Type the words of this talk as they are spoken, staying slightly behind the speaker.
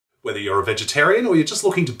Whether you're a vegetarian or you're just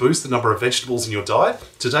looking to boost the number of vegetables in your diet,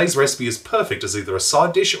 today's recipe is perfect as either a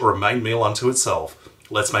side dish or a main meal unto itself.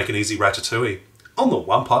 Let's make an easy ratatouille on the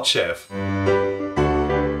One Pot Chef.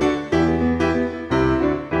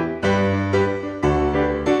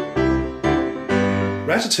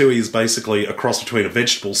 Ratatouille is basically a cross between a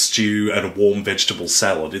vegetable stew and a warm vegetable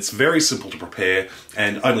salad. It's very simple to prepare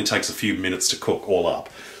and only takes a few minutes to cook all up.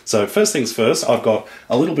 So first things first, I've got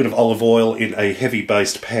a little bit of olive oil in a heavy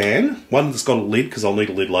based pan, one that's got a lid because I'll need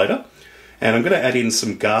a lid later. And I'm going to add in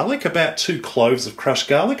some garlic, about 2 cloves of crushed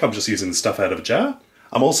garlic. I'm just using the stuff out of a jar.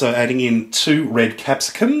 I'm also adding in 2 red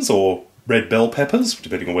capsicums or red bell peppers,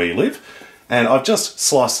 depending on where you live. And I've just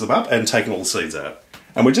sliced them up and taken all the seeds out.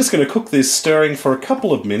 And we're just going to cook this stirring for a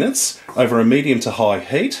couple of minutes over a medium to high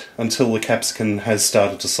heat until the capsicum has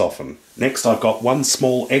started to soften. Next I've got 1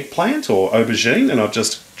 small eggplant or aubergine and I've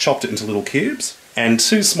just chopped it into little cubes, and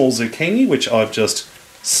 2 small zucchini which I've just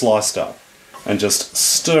sliced up. And just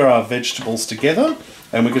stir our vegetables together,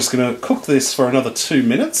 and we're just going to cook this for another 2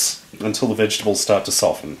 minutes until the vegetables start to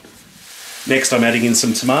soften. Next I'm adding in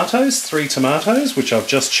some tomatoes, 3 tomatoes which I've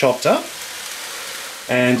just chopped up,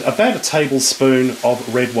 and about a tablespoon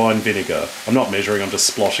of red wine vinegar. I'm not measuring, I'm just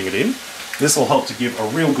splashing it in. This will help to give a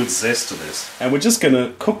real good zest to this. And we're just going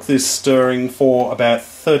to cook this stirring for about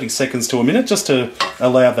 30 seconds to a minute, just to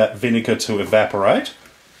allow that vinegar to evaporate.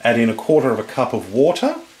 Add in 1/4 cup of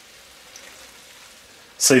water,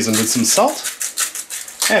 season with some salt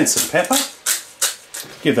and some pepper.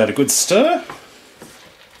 Give that a good stir.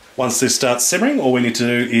 Once this starts simmering, all we need to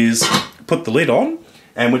do is put the lid on,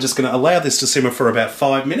 and we're just going to allow this to simmer for about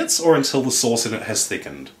 5 minutes or until the sauce in it has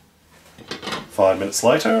thickened. 5 minutes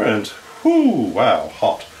later and whoo, wow,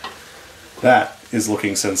 hot. That is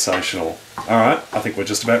looking sensational. Alright, I think we're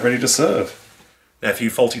just about ready to serve. Now for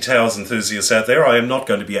you Faulty Towers enthusiasts out there, I am not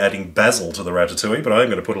going to be adding basil to the ratatouille, but I am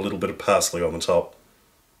going to put a little bit of parsley on the top.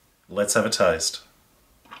 Let's have a taste.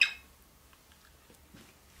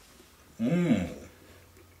 Mmm.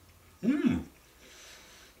 Mmm.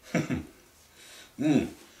 Mmm.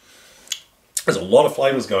 There's a lot of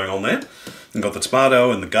flavours going on there. You've got the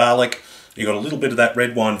tomato and the garlic. You've got a little bit of that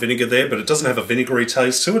red wine vinegar there, but it doesn't have a vinegary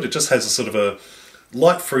taste to it. It just has a sort of a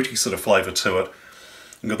light fruity sort of flavour to it.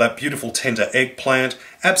 You've got that beautiful tender eggplant.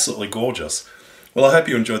 Absolutely gorgeous. Well, I hope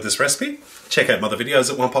you enjoyed this recipe. Check out my other videos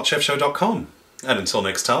at OnePotChefShow.com. And until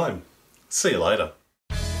next time, see you later.